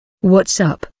What's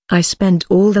up? I spent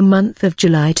all the month of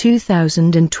July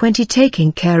 2020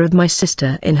 taking care of my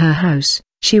sister in her house.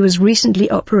 She was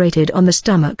recently operated on the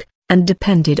stomach, and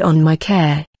depended on my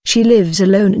care. She lives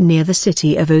alone near the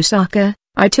city of Osaka.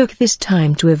 I took this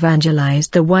time to evangelize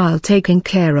the while taking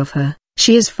care of her.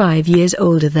 She is 5 years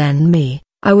older than me.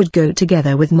 I would go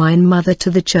together with my mother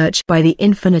to the church by the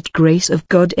infinite grace of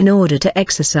God in order to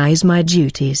exercise my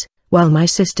duties, while my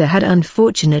sister had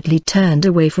unfortunately turned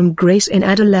away from grace in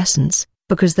adolescence,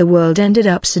 because the world ended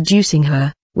up seducing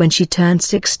her. When she turned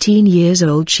 16 years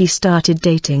old, she started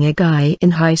dating a guy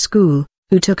in high school,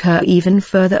 who took her even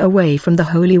further away from the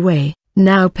holy way.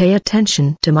 Now pay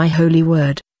attention to my holy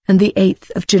word. And the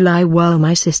 8th of July, while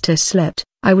my sister slept,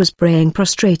 I was praying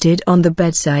prostrated on the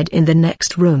bedside in the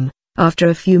next room. After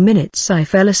a few minutes I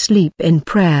fell asleep in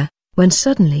prayer, when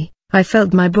suddenly, I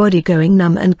felt my body going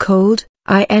numb and cold.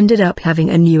 I ended up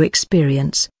having a new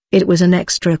experience. It was an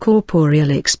extracorporeal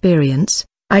experience.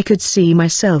 I could see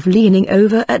myself leaning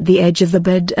over at the edge of the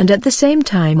bed, and at the same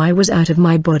time I was out of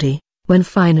my body. When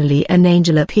finally an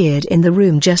angel appeared in the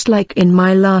room, just like in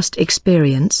my last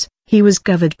experience, he was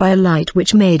covered by a light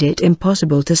which made it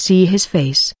impossible to see his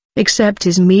face, except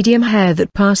his medium hair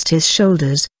that passed his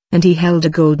shoulders, and he held a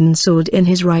golden sword in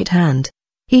his right hand.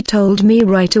 He told me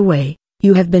right away,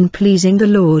 "You have been pleasing the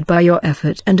Lord by your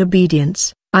effort and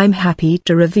obedience. I'm happy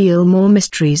to reveal more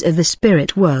mysteries of the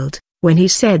spirit world." When he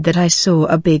said that, I saw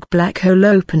a big black hole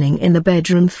opening in the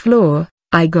bedroom floor.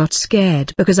 I got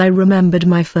scared because I remembered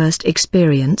my first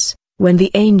experience. When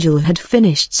the angel had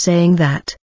finished saying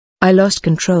that, I lost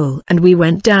control and we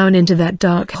went down into that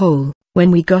dark hole.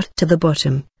 When we got to the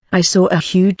bottom, I saw a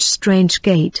huge strange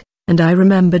gate, and I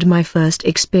remembered my first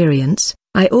experience.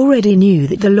 I already knew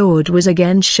that the Lord was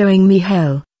again showing me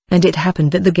hell, and it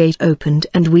happened that the gate opened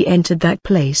and we entered that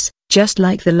place. Just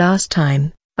like the last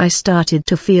time, I started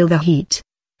to feel the heat,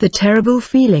 the terrible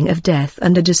feeling of death,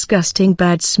 and a disgusting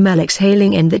bad smell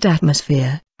exhaling in that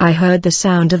atmosphere. I heard the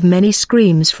sound of many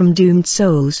screams from doomed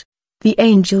souls. The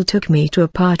angel took me to a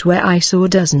part where I saw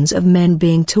dozens of men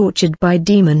being tortured by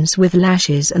demons with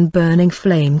lashes and burning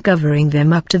flame covering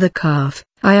them up to the calf.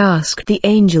 I asked the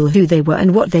angel who they were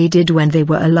and what they did when they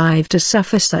were alive to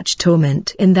suffer such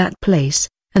torment in that place,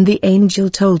 and the angel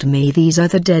told me these are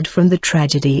the dead from the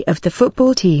tragedy of the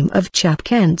football team of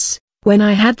Chapkents. When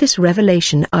I had this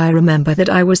revelation, I remember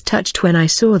that I was touched when I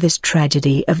saw this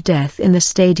tragedy of death in the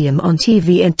stadium on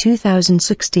TV in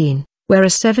 2016, where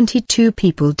 72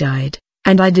 people died,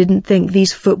 and I didn't think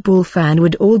these football fans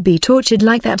would all be tortured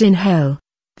like that in hell.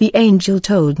 The angel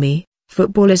told me,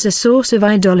 football is a source of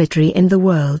idolatry in the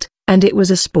world, and it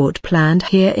was a sport planned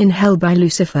here in hell by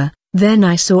Lucifer. Then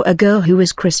I saw a girl who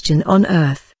was Christian on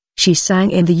earth. She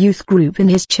sang in the youth group in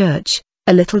his church.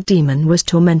 A little demon was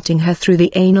tormenting her through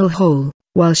the anal hole,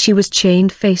 while she was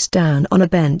chained face down on a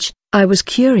bench. I was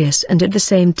curious and at the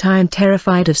same time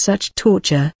terrified of such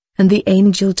torture, and the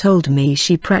angel told me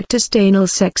she practiced anal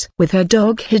sex with her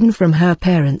dog hidden from her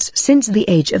parents since the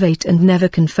age of 8 and never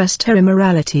confessed her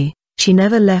immorality. She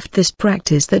never left this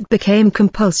practice that became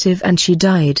compulsive, and she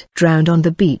died drowned on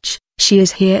the beach. She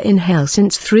is here in hell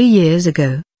since 3 years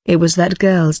ago. It was that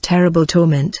girl's terrible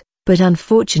torment, but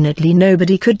unfortunately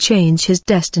nobody could change his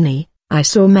destiny. I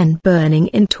saw men burning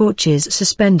in torches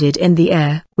suspended in the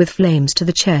air with flames to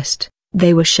the chest.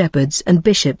 They were shepherds and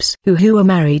bishops who were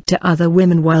married to other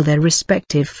women while their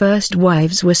respective first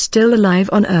wives were still alive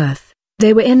on earth.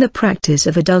 They were in the practice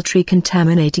of adultery,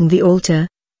 contaminating the altar.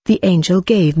 The angel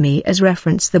gave me as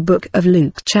reference the book of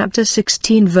Luke chapter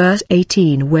 16 verse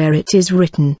 18, where it is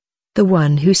written, "The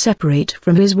one who separates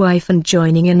from his wife and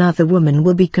joining another woman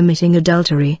will be committing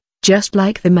adultery, just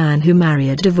like the man who married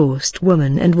a divorced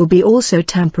woman and will be also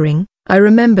tampering." I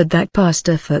remembered that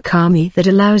Pastor Fakami that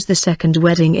allows the second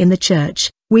wedding in the church.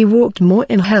 We walked more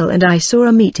in hell and I saw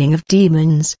a meeting of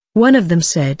demons. One of them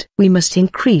said, "We must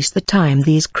increase the time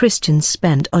these Christians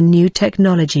spend on new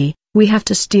technology. We have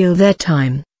to steal their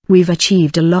time. We've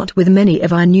achieved a lot with many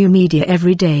of our new media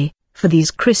every day, for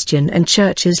these Christian and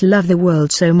churches love the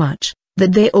world so much,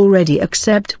 that they already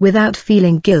accept without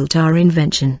feeling guilt our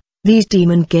invention." These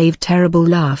demons gave terrible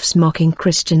laughs mocking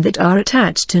Christians that are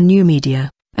attached to new media.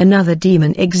 Another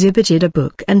demon exhibited a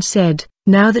book and said,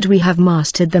 "Now that we have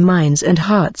mastered the minds and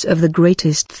hearts of the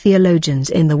greatest theologians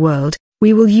in the world,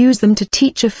 we will use them to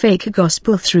teach a fake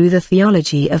gospel through the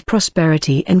theology of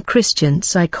prosperity and Christian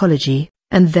psychology."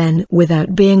 And then,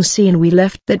 without being seen, we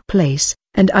left that place,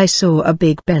 and I saw a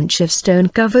big bench of stone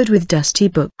covered with dusty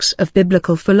books of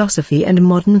biblical philosophy and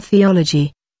modern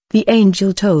theology. The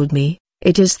angel told me,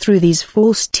 It is through these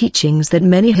false teachings that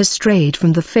many has strayed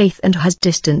from the faith and has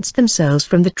distanced themselves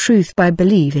from the truth by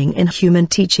believing in human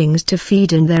teachings to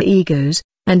feed in their egos.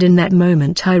 And in that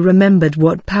moment I remembered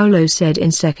what Paulo said in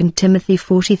 2 Timothy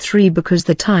 43, because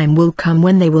the time will come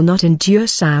when they will not endure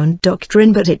sound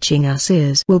doctrine, but itching us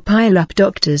ears will pile up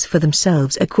doctors for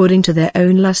themselves according to their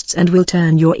own lusts, and will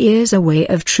turn your ears away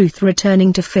of truth,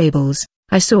 returning to fables.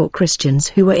 I saw Christians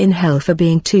who were in hell for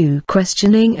being too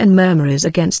questioning and murmurers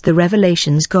against the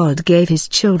revelations God gave his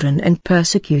children, and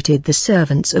persecuted the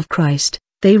servants of Christ.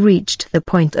 They reached the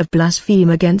point of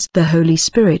blaspheme against the Holy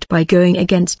Spirit by going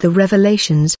against the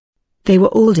revelations. They were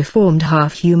all deformed,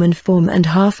 half human form and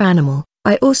half animal.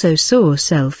 I also saw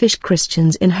selfish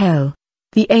Christians in hell.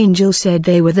 The angel said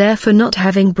they were there for not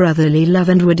having brotherly love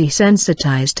and were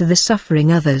desensitized to the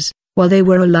suffering others. While they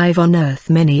were alive on earth,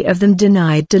 many of them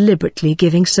denied deliberately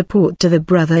giving support to the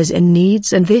brothers in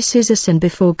needs, and this is a sin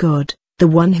before God. The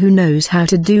one who knows how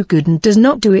to do good and does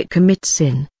not do it commits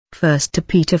sin. 1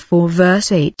 Peter 4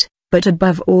 verse 8, but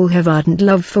above all have ardent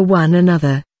love for one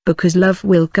another, because love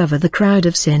will cover the crowd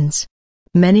of sins.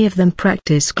 Many of them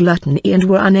practiced gluttony and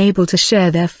were unable to share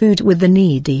their food with the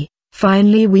needy.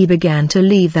 Finally we began to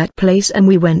leave that place, and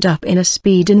we went up in a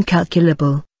speed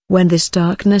incalculable. When this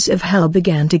darkness of hell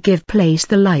began to give place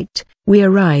to light, we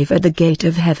arrive at the gate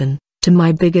of heaven. To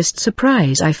my biggest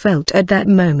surprise, I felt at that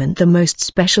moment the most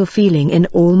special feeling in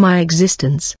all my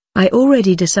existence. I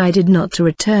already decided not to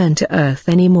return to earth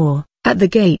anymore. At the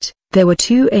gate, there were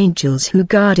two angels who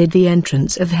guarded the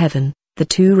entrance of heaven. The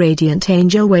two radiant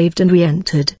angels waved and we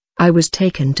entered. I was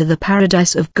taken to the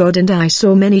paradise of God, and I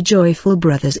saw many joyful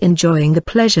brothers enjoying the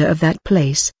pleasure of that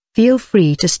place. Feel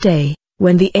free to stay.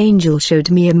 When the angel showed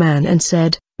me a man and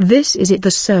said, "This is it,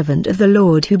 the servant of the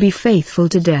Lord who be faithful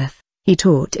to death. He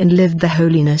taught and lived the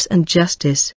holiness and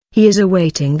justice. He is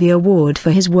awaiting the award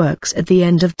for his works at the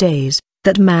end of days."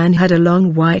 That man had a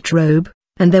long white robe,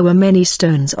 and there were many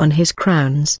stones on his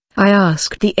crowns. I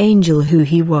asked the angel who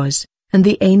he was, and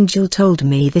the angel told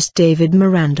me this: David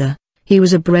Miranda. He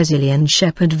was a Brazilian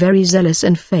shepherd, very zealous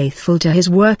and faithful to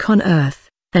his work on earth,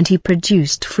 and he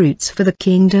produced fruits for the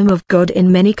kingdom of God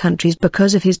in many countries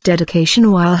because of his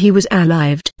dedication while he was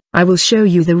alive. I will show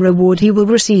you the reward he will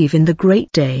receive in the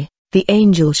great day. The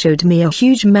angel showed me a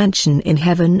huge mansion in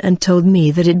heaven and told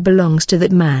me that it belongs to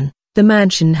that man. The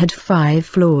mansion had 5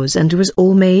 floors and was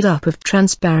all made up of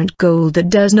transparent gold that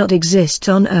does not exist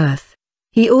on earth.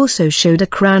 He also showed a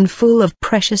crown full of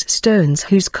precious stones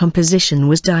whose composition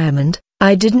was diamond.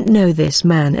 I didn't know this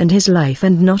man and his life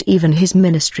and not even his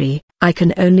ministry. I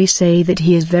can only say that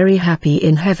he is very happy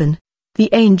in heaven. The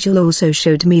angel also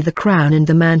showed me the crown and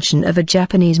the mansion of a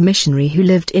Japanese missionary who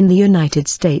lived in the United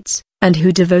States, and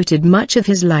who devoted much of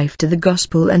his life to the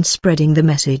gospel and spreading the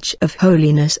message of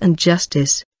holiness and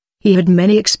justice. He had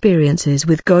many experiences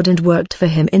with God and worked for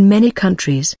him in many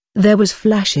countries. There was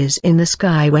flashes in the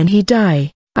sky when he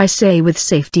died. I say with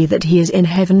safety that he is in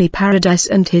heavenly paradise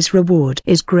and his reward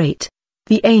is great.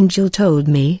 The angel told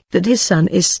me that his son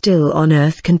is still on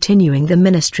earth continuing the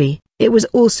ministry. It was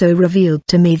also revealed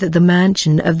to me that the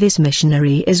mansion of this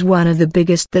missionary is one of the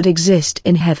biggest that exist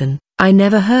in heaven. I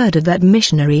never heard of that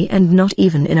missionary, and not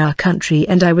even in our country,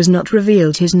 and I was not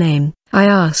revealed his name. I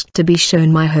asked to be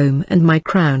shown my home and my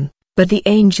crown, but the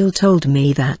angel told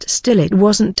me that still it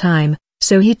wasn't time,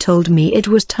 so he told me it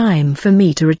was time for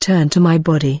me to return to my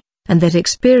body, and that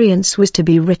experience was to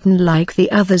be written like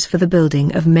the others for the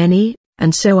building of many,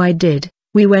 and so I did.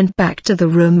 We went back to the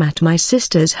room at my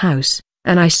sister's house,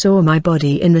 and I saw my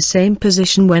body in the same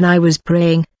position when I was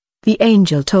praying. The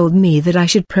angel told me that I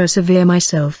should persevere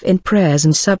myself in prayers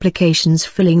and supplications,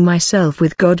 filling myself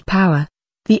with God power.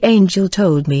 The angel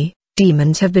told me,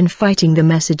 demons have been fighting the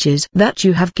messages that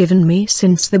you have given me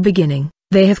since the beginning.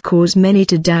 They have caused many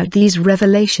to doubt these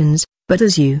revelations, but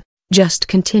as you just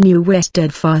continue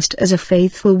steadfast as a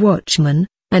faithful watchman,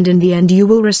 and in the end you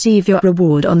will receive your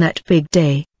reward on that big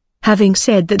day. Having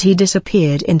said that, he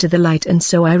disappeared into the light, and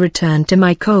so I returned to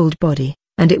my cold body,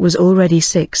 and it was already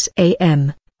 6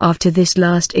 a.m. After this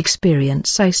last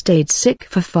experience I stayed sick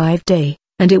for 5 days,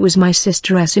 and it was my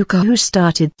sister Asuka who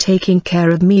started taking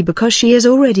care of me because she has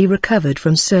already recovered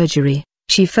from surgery.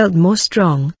 She felt more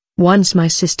strong. Once my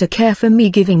sister cared for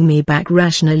me, giving me back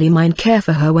rationally mine care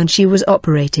for her when she was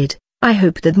operated. I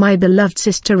hope that my beloved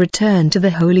sister returned to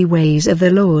the holy ways of the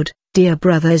Lord. Dear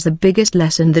brothers, the biggest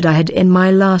lesson that I had in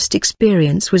my last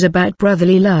experience was about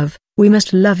brotherly love. We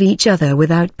must love each other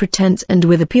without pretense and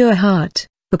with a pure heart,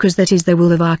 because that is the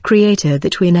will of our Creator,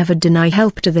 that we never deny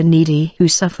help to the needy who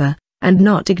suffer, and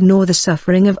not ignore the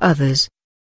suffering of others.